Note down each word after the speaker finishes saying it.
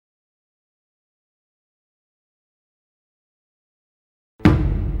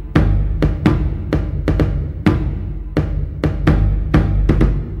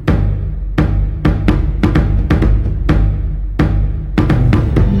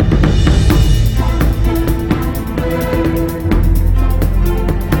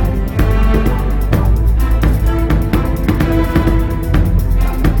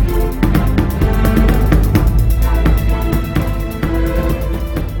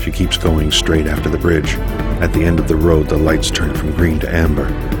keeps going straight after the bridge. At the end of the road, the lights turn from green to amber.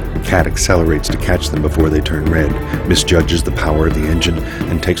 Cat accelerates to catch them before they turn red, misjudges the power of the engine,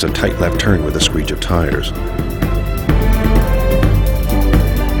 and takes a tight left turn with a screech of tires.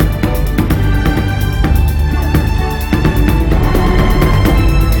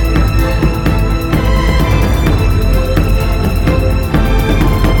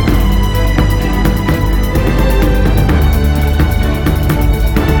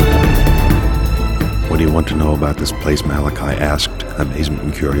 "What do you want to know about this place?" Malachi asked, amazement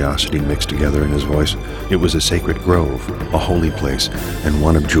and curiosity mixed together in his voice. It was a sacred grove, a holy place, and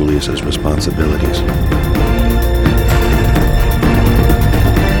one of Julius's responsibilities.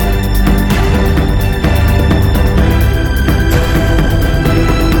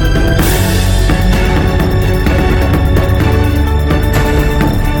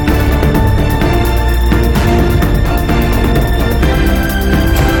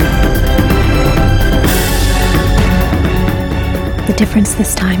 The difference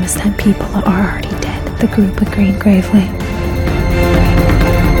this time is that people are already dead, the group agreed gravely.